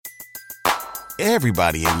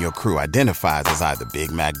Everybody in your crew identifies as either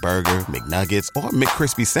Big Mac Burger, McNuggets, or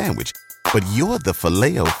McCrispy Sandwich. But you're the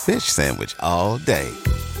Filet-O-Fish Sandwich all day.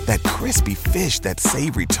 That crispy fish, that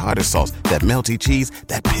savory tartar sauce, that melty cheese,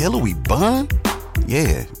 that pillowy bun.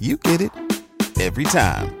 Yeah, you get it. Every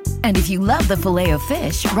time. And if you love the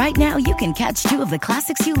Filet-O-Fish, right now you can catch two of the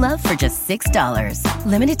classics you love for just $6.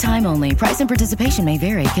 Limited time only. Price and participation may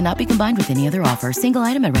vary. Cannot be combined with any other offer. Single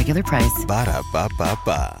item at regular price.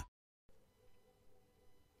 Ba-da-ba-ba-ba.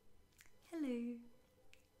 Hello.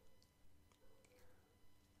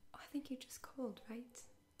 Oh, I think you just called, right?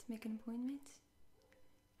 To make an appointment?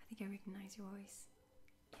 I think I recognize your voice.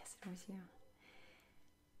 Yes, it was you.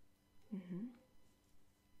 We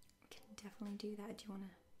can definitely do that. Do you want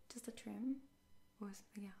just a trim or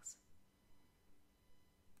something else?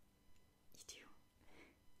 You do?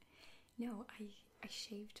 No, I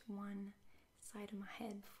shaved one side of my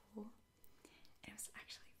head before and it was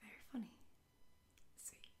actually very funny.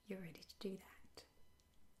 So you're ready to do that?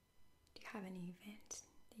 Do you have any event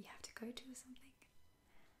that you have to go to or something?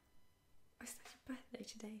 Oh, it's like your birthday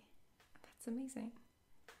today. That's amazing.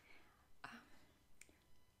 I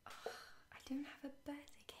don't have a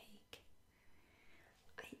birthday cake.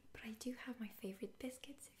 But I do have my favorite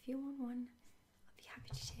biscuits. If you want one, I'll be happy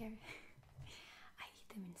to share. I eat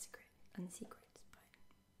them in secret,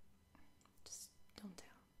 but just don't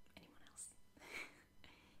tell anyone else.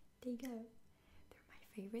 There you go. They're my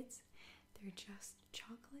favorites. They're just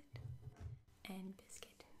chocolate and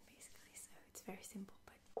biscuit, basically. So it's very simple,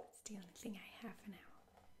 but it's the only thing I have for now.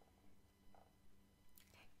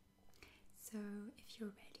 Okay. So if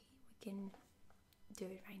you're ready, we can do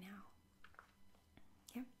it right now.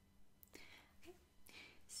 Yeah. Okay.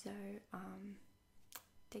 So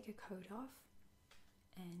take your coat off,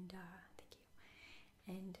 and thank you.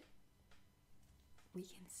 And we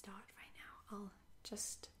can start right now. I'll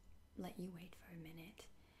just let you wait for a minute,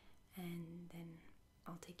 and then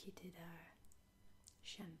I'll take you to the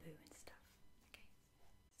shampoo and stuff. Okay.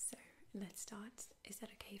 So let's start. Is that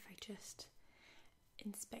okay if I just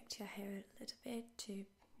inspect your hair a little bit to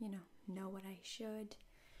know what I should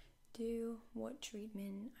do, what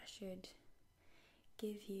treatment I should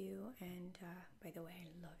give you? And by the way,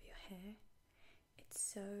 I love your hair.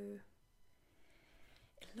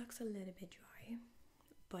 It looks a little bit dry,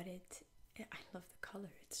 but I love the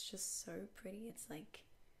color. It's just so pretty. It's like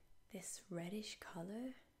this reddish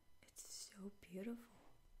color. It's so beautiful.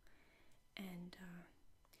 And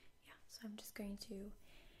yeah, so I'm just going to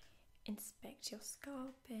inspect your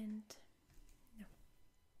scalp and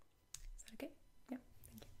is that okay? Yeah,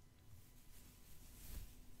 thank you.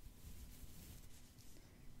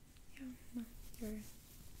 Yeah, no,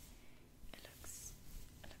 it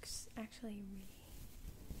looks actually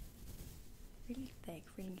really thick,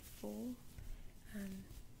 really full.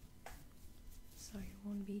 So it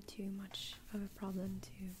won't be too much of a problem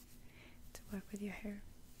to work with your hair.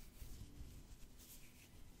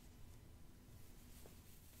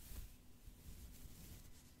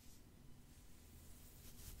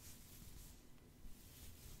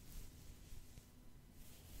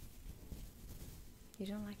 You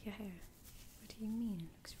don't like your hair? What do you mean? It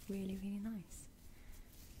looks really, really nice.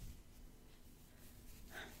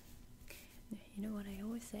 You know what I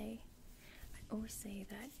always say? I always say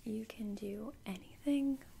that you can do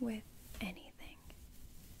anything with anything.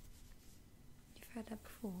 You've heard that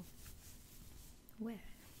before? Where?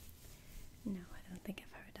 No, I don't think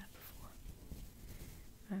I've heard that before.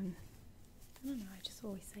 I don't know, I just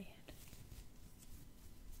always say it.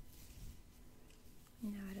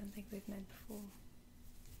 No, I don't think we've met before.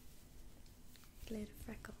 Glitter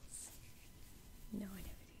freckles. No, I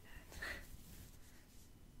never do that.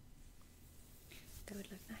 That would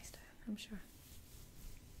look nice though, I'm sure.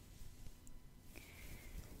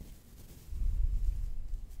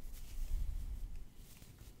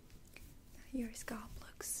 Your scalp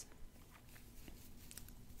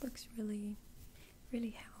looks really, really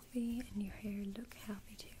healthy, and your hair look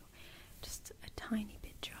healthy too. Just a tiny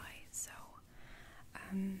bit dry, so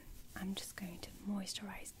I'm just going to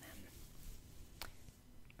moisturize them.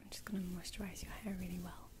 I'm just going to moisturize your hair really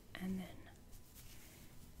well, and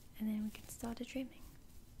then we can start the trimming.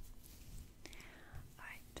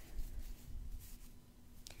 Right.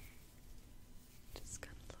 Just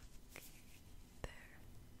gonna look there.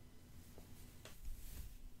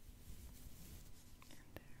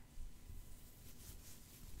 And there. Yeah.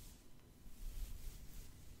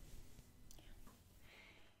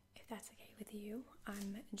 If that's okay with you,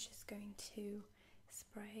 I'm just going to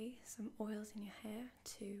spray some oils in your hair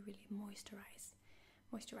to really moisturize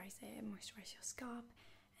it, moisturize your scalp,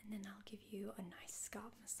 and then I'll give you a nice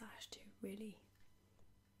scalp massage to really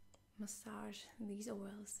massage these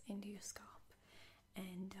oils into your scalp,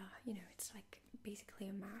 and it's like basically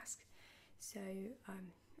a mask. So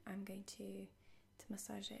I'm going to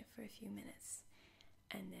massage it for a few minutes,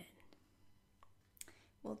 and then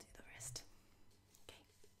we'll do the rest. Okay,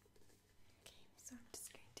 so I'm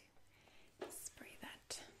just going to spray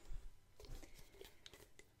that.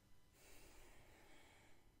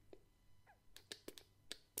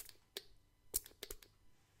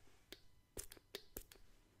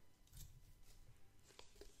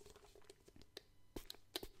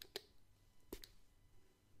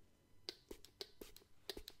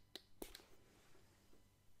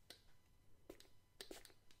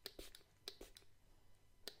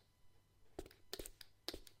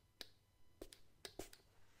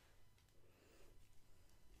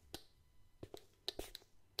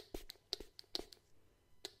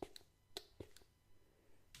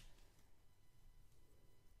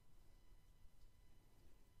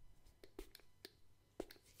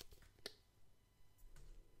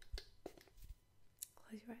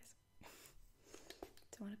 Close your eyes.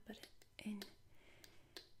 Don't want to put it in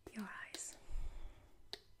your eyes.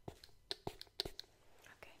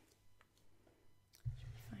 Okay.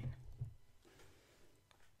 Should be fine.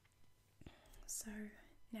 So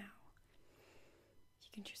now you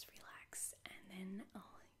can just relax, and then I'll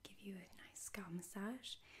give you a nice scalp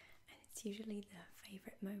massage, and it's usually the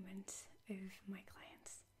favorite moment of my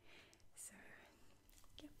clients. So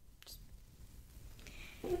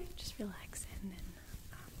yeah, just relax, and then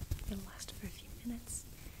it'll last for a few minutes,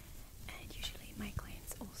 and usually my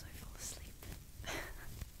clients also fall asleep. Okay.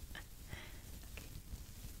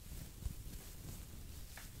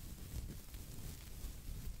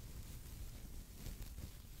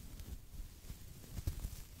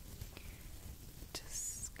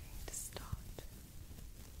 Just going to start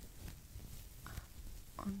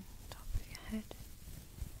on top of your head,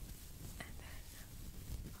 and then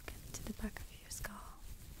I'll get to the back of your skull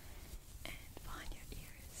and behind your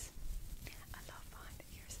ears. I love behind the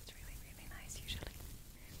ears, it's really, really nice usually.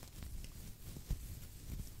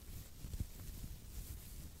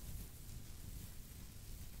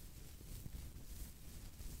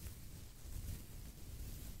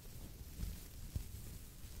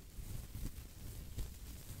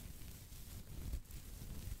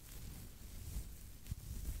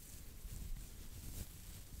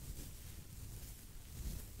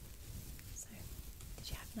 So, did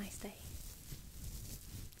you have a nice day?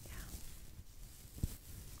 Yeah.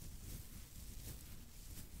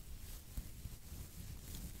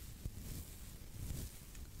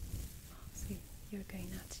 So you're going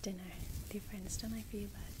out to dinner with your friends tonight for your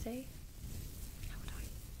birthday? How old are you?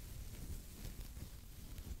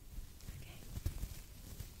 Okay.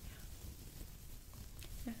 Yeah.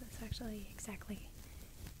 No, that's actually exactly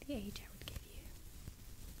the age I would give you.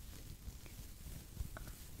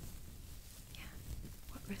 Yeah.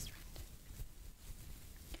 What restaurant?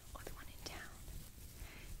 Or the one in town?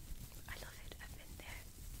 I love it. I've been there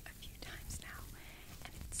a few times now,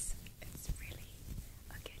 and it's really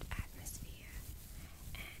a good atmosphere,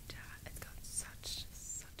 and it's got such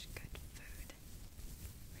good food.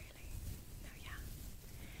 Really. No, yeah.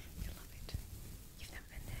 You'll love it. You've never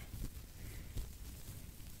been there?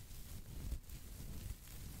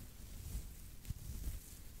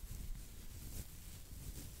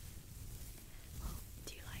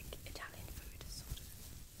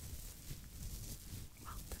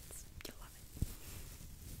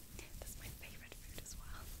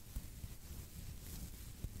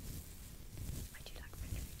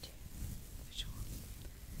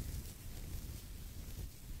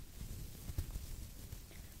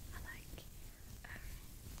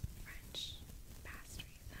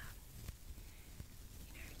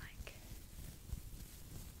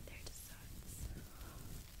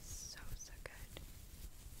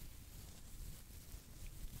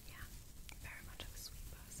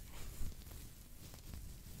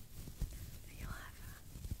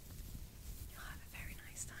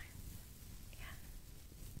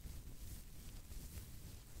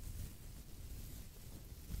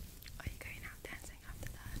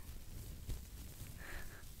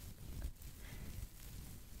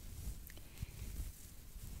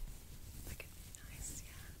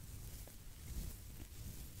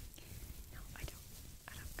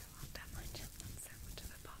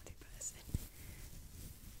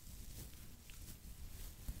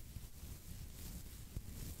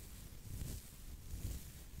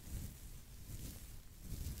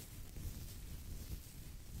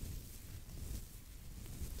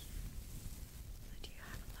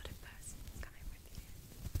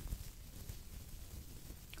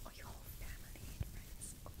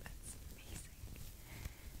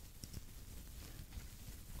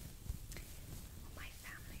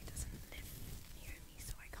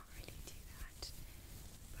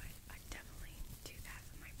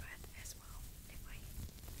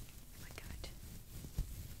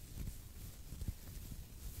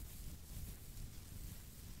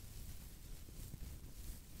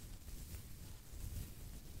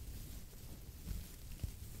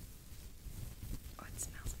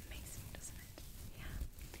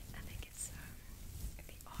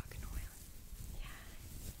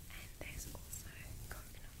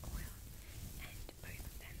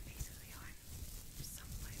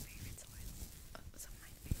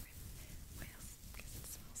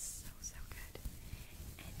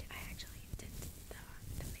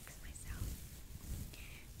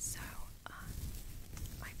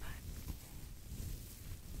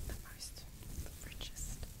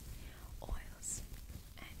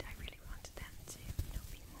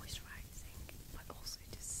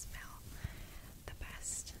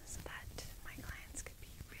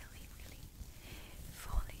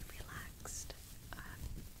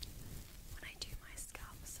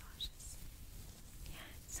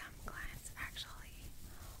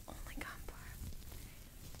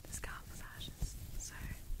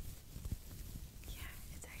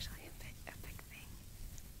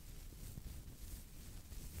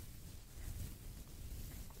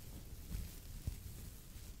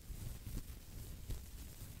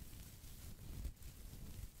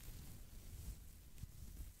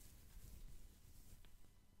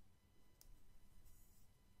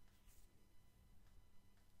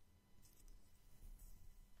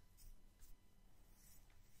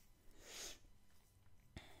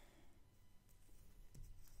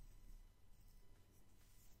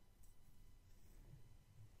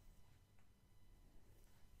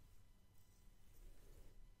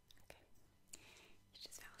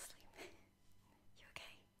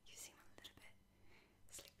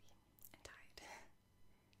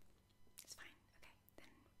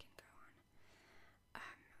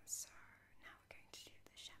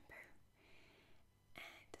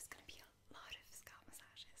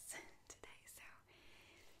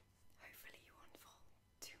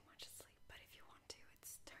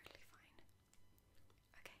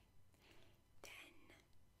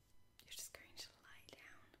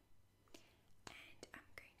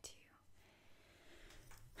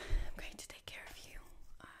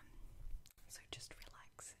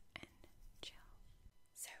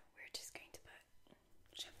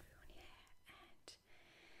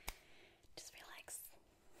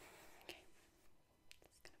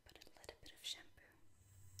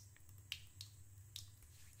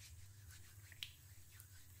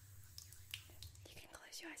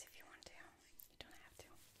 your eyes if you want to. You don't have to.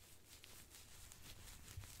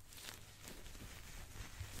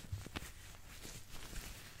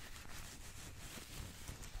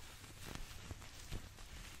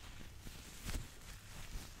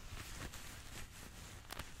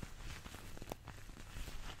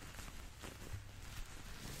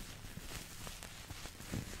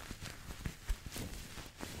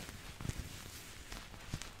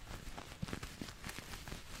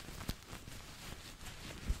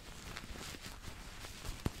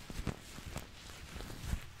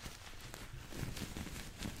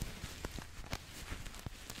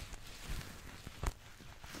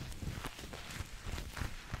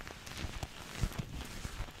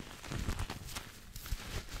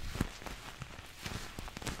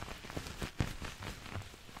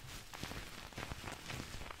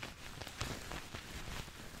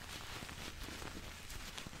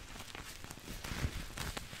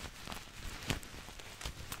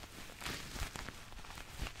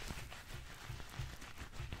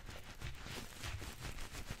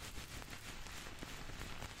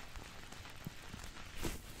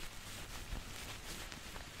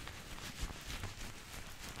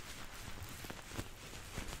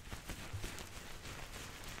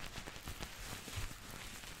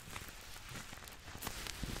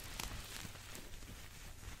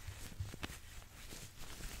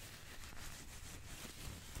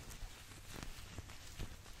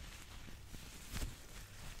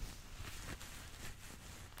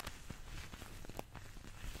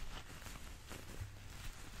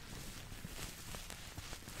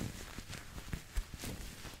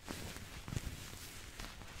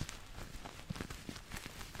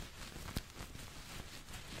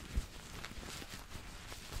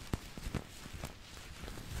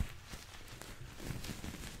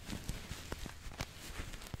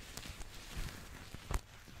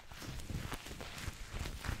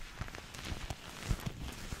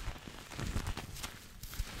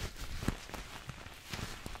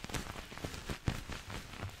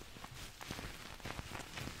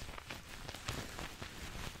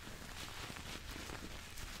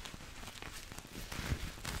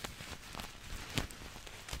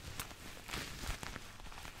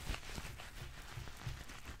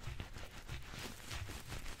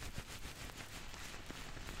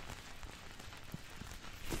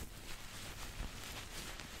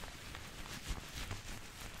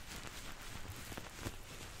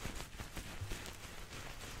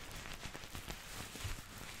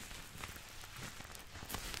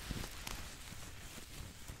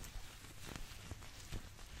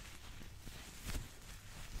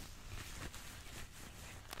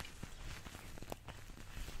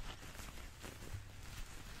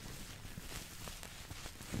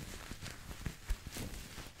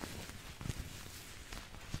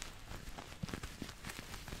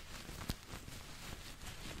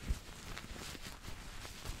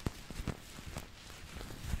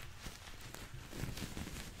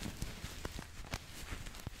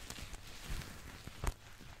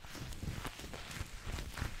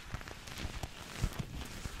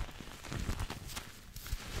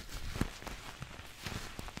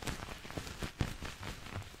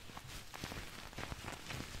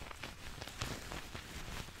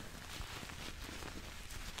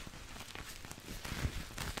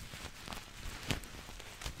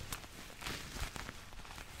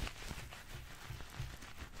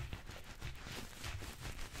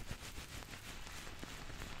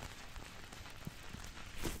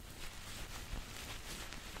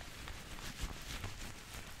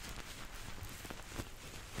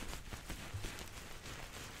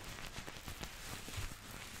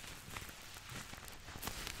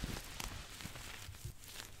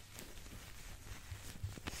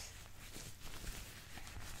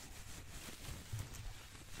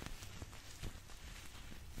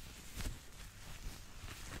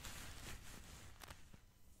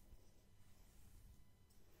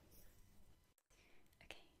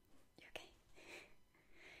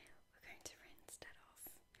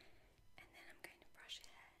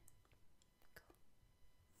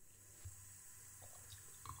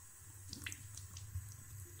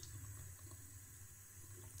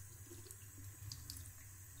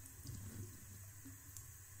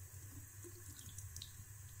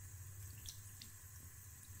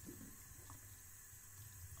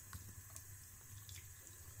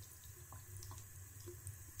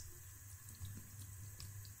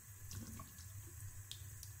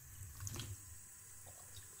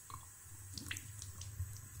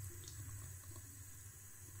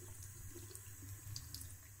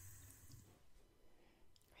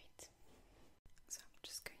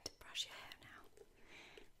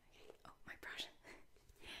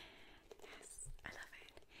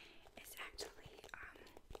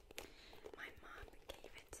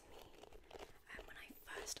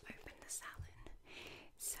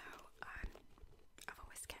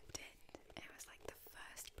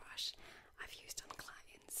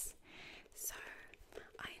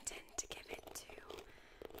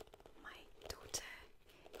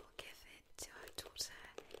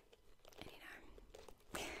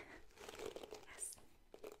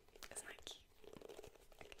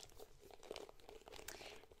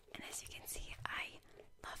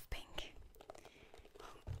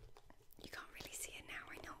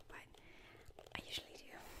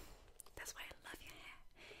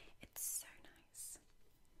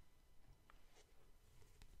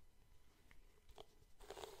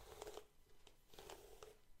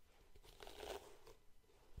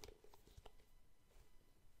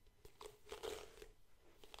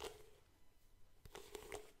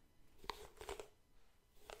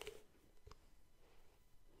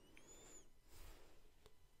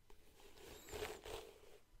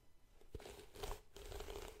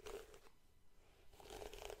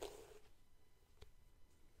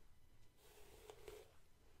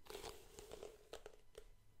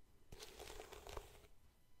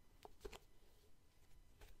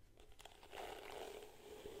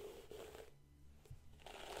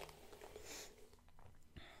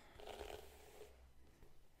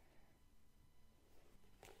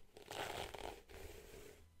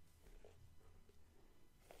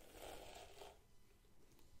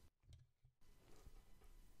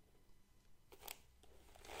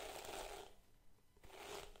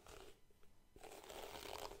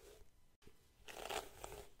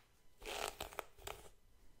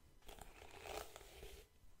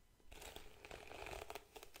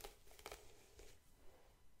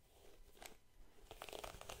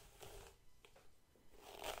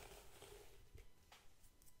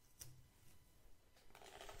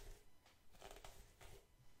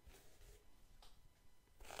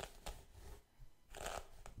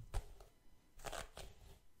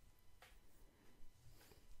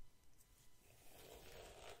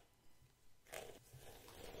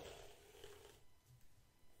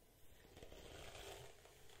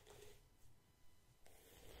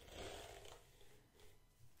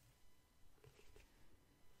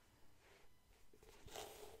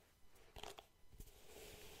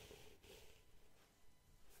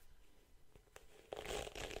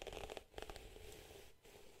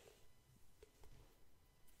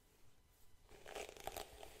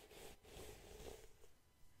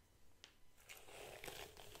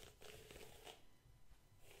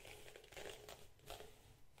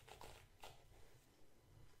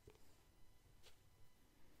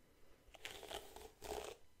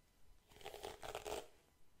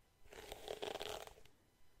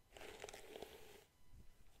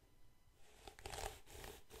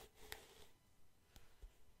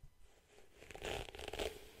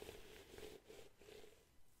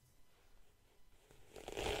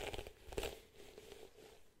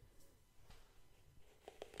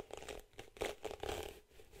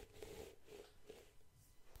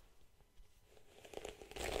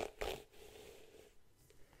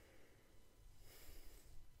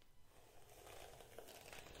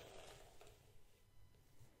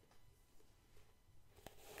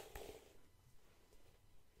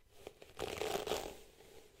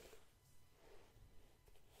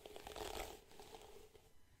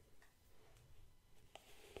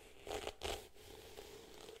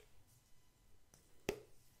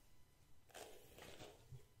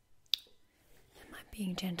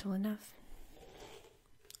 being gentle enough?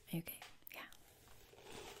 Okay, yeah.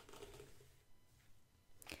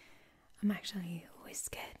 I'm actually always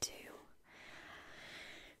scared to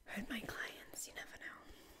hurt my clients, you never know.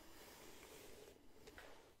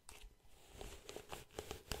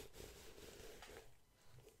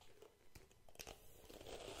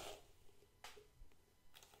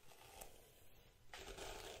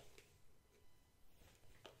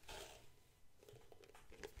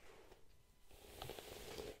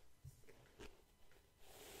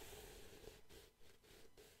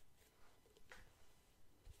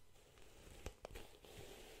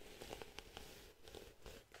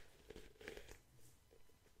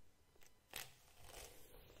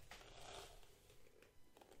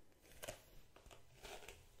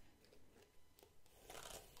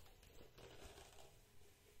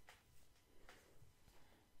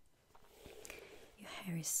 Your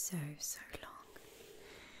hair is so long.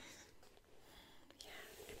 Yeah,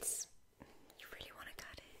 you really want to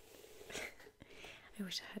cut it. I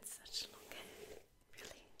wish I had such long hair,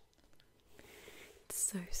 really. It's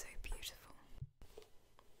so beautiful.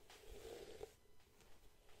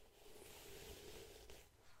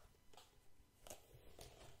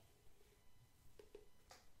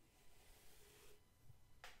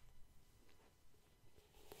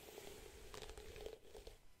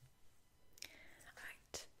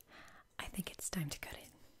 Right, I think it's time to cut it.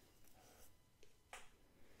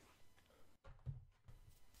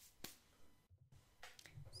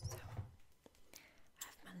 So, I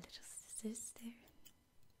have my little scissors there.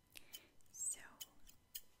 So,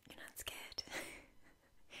 you're not scared.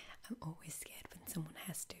 I'm always scared when someone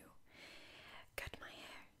has to